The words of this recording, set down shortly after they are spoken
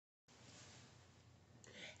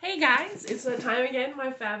Hey guys, it's the time again. My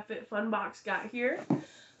Fabfitfun box got here.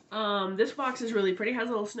 This box is really pretty. It has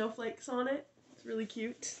little snowflakes on it. It's really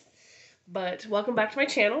cute. But welcome back to my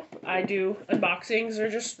channel. I do unboxings or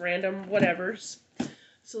just random whatevers.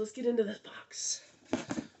 So let's get into this box.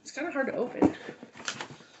 It's kind of hard to open.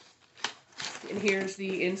 And here's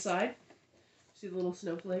the inside. See the little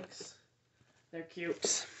snowflakes? They're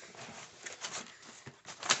cute.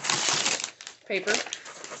 Paper.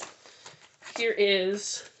 Here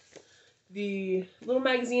is the little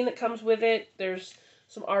magazine that comes with it. There's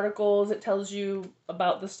some articles. It tells you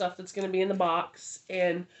about the stuff that's going to be in the box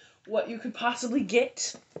and what you could possibly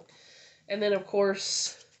get. And then, of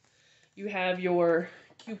course, you have your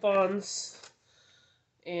coupons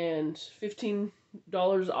and $15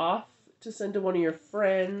 off to send to one of your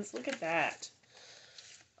friends. Look at that.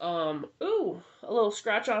 Ooh, a little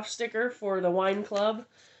scratch-off sticker for the wine club.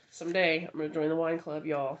 Someday, I'm going to join the wine club,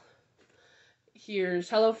 y'all. Here's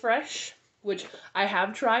HelloFresh, which I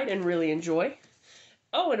have tried and really enjoy.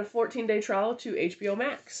 Oh, and a 14-day trial to HBO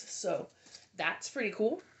Max. So, that's pretty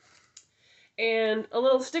cool. And a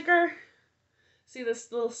little sticker. See this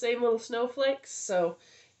same little snowflakes? So,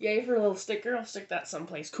 yay for a little sticker. I'll stick that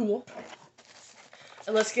someplace cool.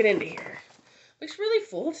 And let's get into here. Looks really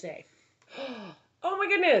full today. Oh my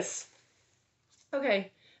goodness.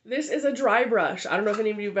 Okay, this is a dry brush. I don't know if any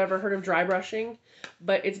of you have ever heard of dry brushing,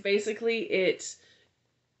 but it's basically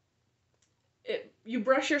you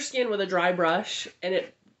brush your skin with a dry brush, and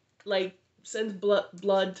it like sends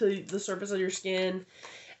blood to the surface of your skin,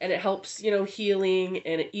 and it helps, healing,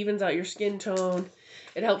 and it evens out your skin tone.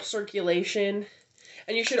 It helps circulation.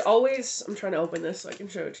 And you should always, I'm trying to open this so I can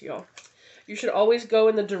show it to y'all. You should always go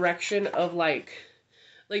in the direction of like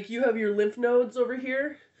you have your lymph nodes over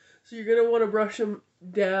here, so you're going to want to brush them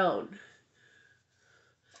down.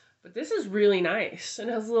 But this is really nice, and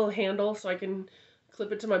it has a little handle so I can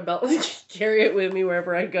clip it to my belt and carry it with me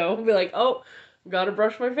wherever I go. Be like, oh, gotta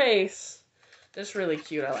brush my face. That's really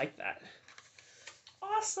cute. I like that.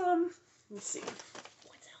 Awesome. Let's see.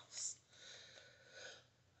 What else?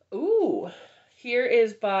 Ooh, here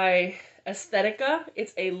is by Aesthetica.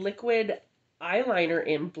 It's a liquid eyeliner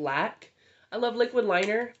in black. I love liquid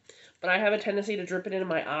liner, but I have a tendency to drip it into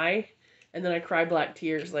my eye, and then I cry black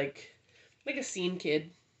tears like a scene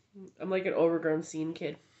kid. I'm like an overgrown scene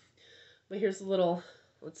kid. But here's the little,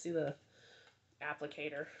 let's see the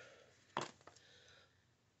applicator.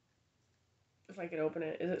 If I can open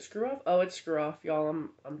it. Is it screw off? Oh, it's screw off, y'all.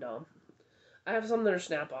 I'm dumb. I have some that are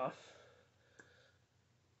snap off.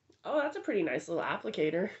 Oh, that's a pretty nice little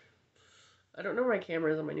applicator. I don't know where my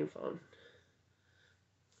camera is on my new phone.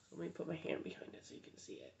 Let me put my hand behind it so you can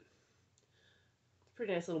see it. It's a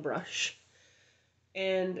pretty nice little brush.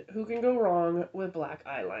 And who can go wrong with black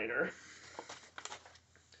eyeliner?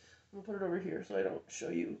 I'm going to put it over here so I don't show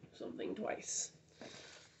you something twice.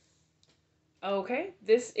 Okay,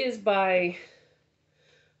 this is by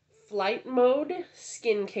Flight Mode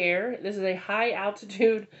Skincare. This is a high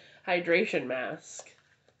altitude hydration mask.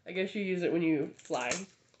 I guess you use it when you fly.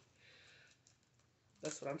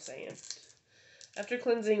 That's what I'm saying. After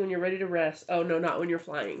cleansing, when you're ready to rest. Oh, no, not when you're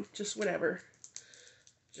flying. Just whenever.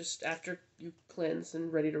 Just after you cleanse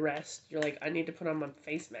and ready to rest, you're like, I need to put on my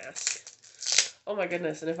face mask. Oh my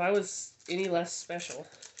goodness, and if I was any less special,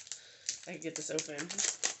 I could get this open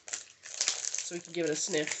so we can give it a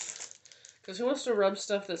sniff. Because who wants to rub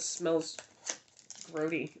stuff that smells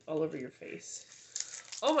grody all over your face?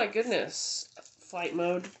 Oh my goodness. Flight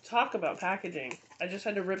Mode. Talk about packaging. I just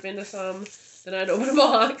had to rip into some, then I had to open a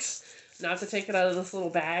box. Now I have to take it out of this little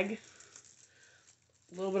bag.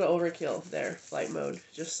 A little bit of overkill there, Flight Mode.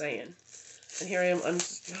 Just saying. And here I am.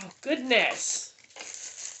 Oh, goodness!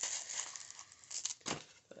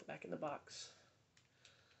 Put it back in the box.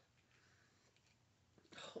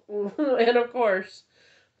 And of course,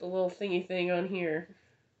 the little thingy thing on here.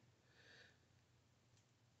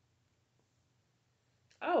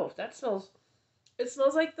 Oh, that smells... It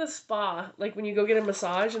smells like the spa. Like when you go get a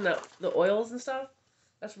massage and the oils and stuff.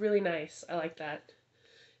 That's really nice. I like that.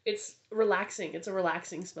 It's relaxing. It's a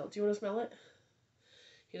relaxing smell. Do you want to smell it?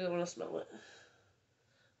 He doesn't want to smell it.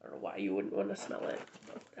 I don't know why you wouldn't want to smell it,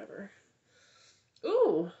 but whatever.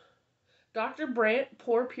 Ooh. Dr. Brandt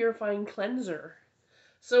Pore Purifying Cleanser.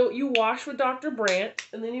 So you wash with Dr. Brandt,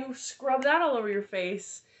 and then you scrub that all over your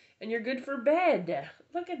face, and you're good for bed.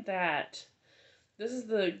 Look at that. This is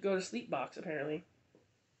the go-to-sleep box, apparently.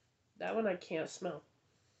 That one I can't smell.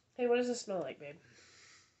 Hey, what does this smell like, babe?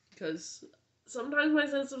 Because sometimes my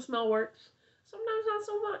sense of smell works. Sometimes not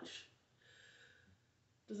so much.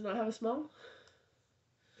 Does it not have a smell?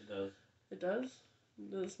 It does. It does?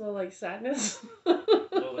 Does it smell like sadness?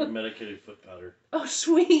 Well, like medicated foot powder. Oh,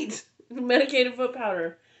 sweet! Medicated foot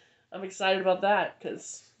powder. I'm excited about that,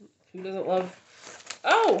 because who doesn't love...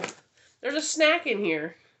 Oh! There's a snack in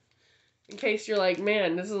here. In case you're like,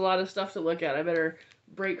 man, this is a lot of stuff to look at. I better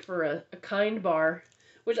break for a Kind bar,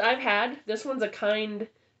 which I've had. This one's a Kind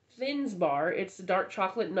Thins bar. It's dark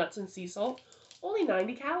chocolate, nuts, and sea salt. Only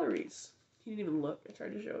 90 calories. He didn't even look. I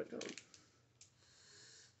tried to show it to him.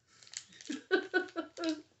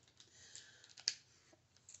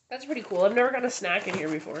 That's pretty cool. I've never got a snack in here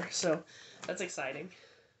before, so that's exciting.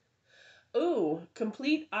 Ooh,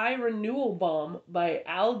 Complete Eye Renewal Balm by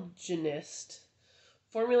Algenist.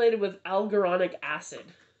 Formulated with algoronic acid.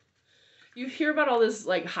 You hear about all this,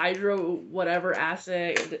 like, hydro whatever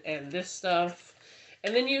acid and this stuff.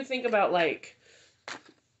 And then you think about, like,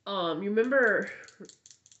 you remember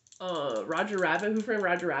Roger Rabbit? Who Framed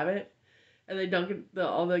Roger Rabbit? And they dunk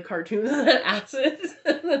all the cartoons in that acid,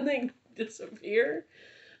 and then they disappear.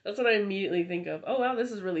 That's what I immediately think of. Oh, wow,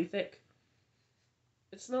 this is really thick.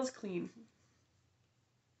 It smells clean.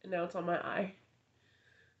 And now it's on my eye.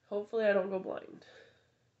 Hopefully I don't go blind.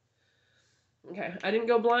 Okay, I didn't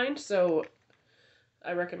go blind, so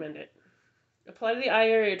I recommend it. Apply to the eye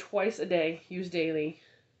area twice a day. Use daily.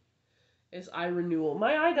 It's eye renewal.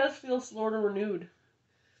 My eye does feel sort of renewed.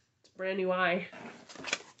 It's a brand new eye.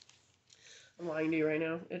 I'm lying to you right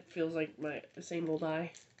now. It feels like the same old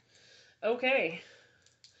eye. Okay.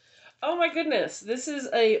 Oh my goodness. This is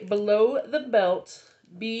a below the belt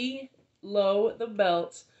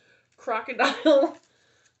crocodile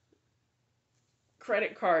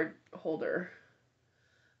credit card holder.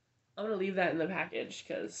 I'm going to leave that in the package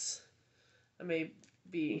because I may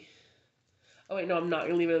be... Oh wait, no, I'm not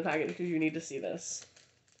going to leave it in the package because you need to see this.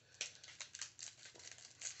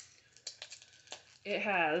 It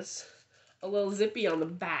has a little zippy on the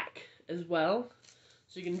back as well.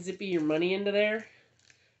 So you can zippy your money into there.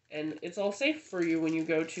 And it's all safe for you when you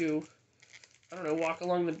go to, I don't know, walk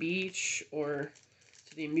along the beach or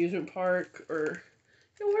to the amusement park or,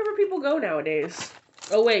 you know, wherever people go nowadays.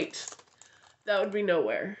 Oh, wait. That would be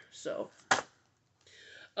nowhere. So,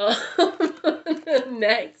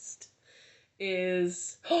 next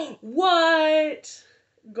is, what?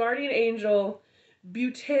 Guardian Angel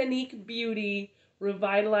Botanique Beauty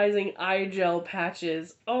Revitalizing Eye Gel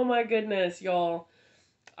Patches. Oh my goodness, y'all.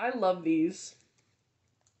 I love these.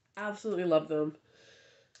 Absolutely love them.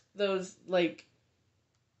 Those, like,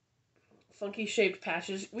 funky shaped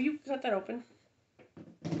patches. Will you cut that open?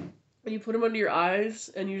 And you put them under your eyes,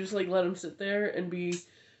 and you just, like, let them sit there and be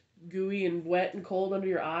gooey and wet and cold under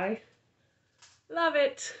your eye. Love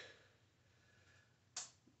it.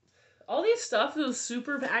 All these stuff is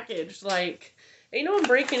super packaged. Like, ain't no one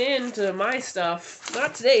breaking into my stuff.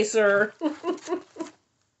 Not today, sir.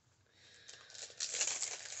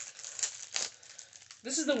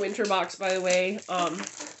 This is the winter box, by the way.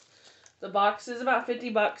 The box is about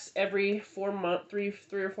 $50 every 4 months, three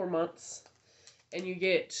or 4 months, and you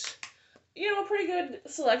get, you know, a pretty good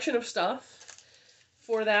selection of stuff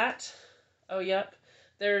for that. Oh, yep.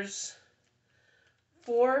 There's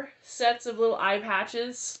 4 sets of little eye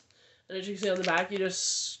patches, and as you can see on the back, you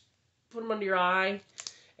just put them under your eye,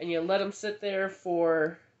 and you let them sit there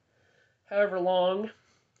for however long.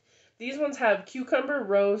 These ones have cucumber,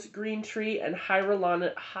 rose, green tea, and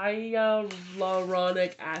hyaluronic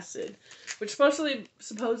acid, which supposedly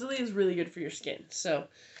is really good for your skin. So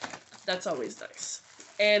that's always nice.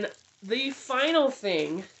 And the final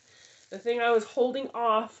thing, the thing I was holding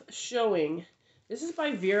off showing, this is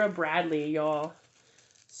by Vera Bradley, y'all.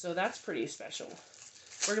 So that's pretty special.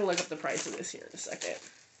 We're going to look up the price of this here in a second.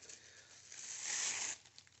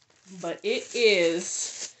 But it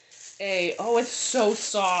is it's so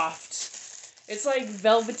soft. It's like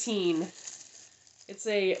velveteen. It's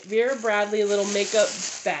a Vera Bradley little makeup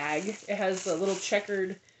bag. It has a little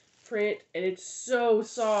checkered print, and it's so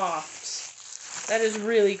soft. That is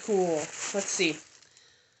really cool. Let's see.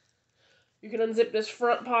 You can unzip this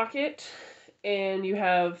front pocket, and you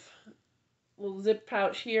have a little zip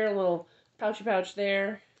pouch here, a little pouchy pouch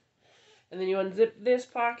there. And then you unzip this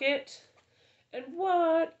pocket. And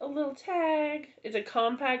what? A little tag. It's a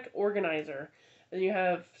compact organizer. And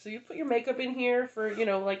so you put your makeup in here for, you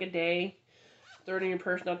know, like a day. Throw it in your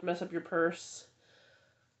purse, not to mess up your purse.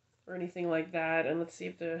 Or anything like that. And let's see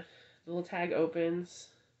if the little tag opens.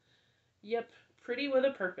 Yep. Pretty with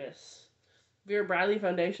a purpose. Vera Bradley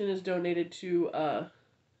Foundation is donated to, I'm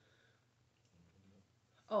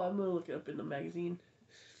going to look it up in the magazine.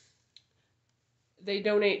 They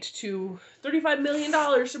donate to $35 million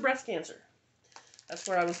to breast cancer. That's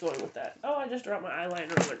where I was going with that. Oh, I just dropped my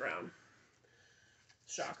eyeliner on the ground.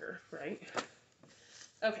 Shocker, right?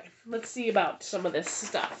 Okay, let's see about some of this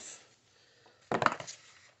stuff.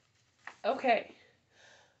 Okay.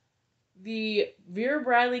 The Vera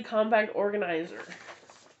Bradley Compact Organizer.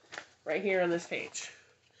 Right here on this page.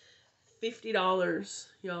 $50,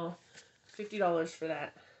 y'all. $50 for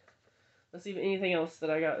that. Let's see if anything else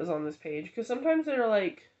that I got is on this page. Because sometimes they're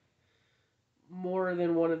like more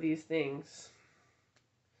than one of these things.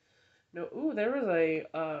 No, ooh, there was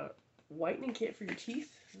a whitening kit for your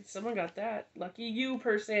teeth. Someone got that. Lucky you,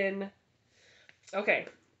 person. Okay,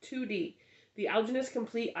 2D. The Algenist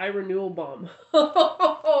Complete Eye Renewal Balm.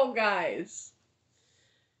 Oh, guys.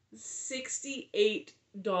 $68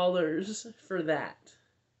 for that.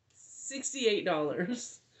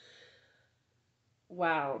 $68.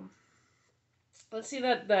 Wow. Let's see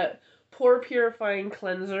that pore purifying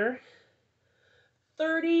cleanser.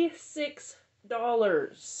 $36.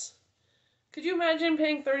 Could you imagine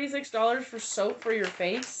paying $36 for soap for your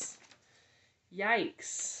face?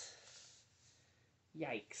 Yikes.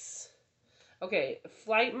 Yikes. Okay,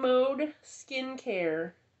 Flight Mode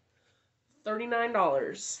Skincare.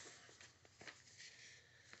 $39.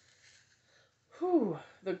 Whew.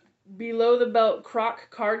 The Below the Belt Croc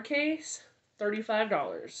card case.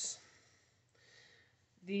 $35.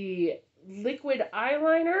 The liquid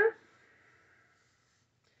eyeliner.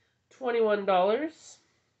 $21.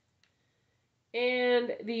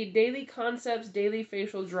 And the Daily Concepts Daily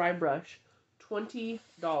Facial Dry Brush. $20.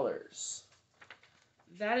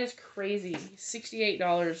 That is crazy.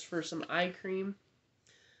 $68 for some eye cream.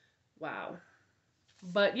 Wow.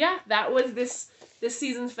 But yeah, that was this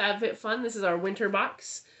season's Fabfitfun. This is our winter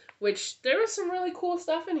box, which there was some really cool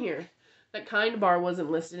stuff in here. That Kind Bar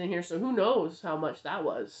wasn't listed in here, so who knows how much that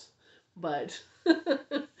was. But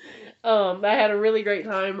I had a really great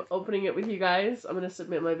time opening it with you guys. I'm going to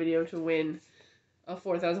submit my video to win a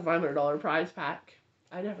 $4,500 prize pack.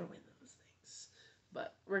 I never win those things,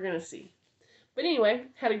 but we're going to see. But anyway,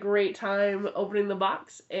 had a great time opening the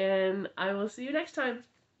box, and I will see you next time.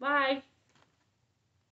 Bye!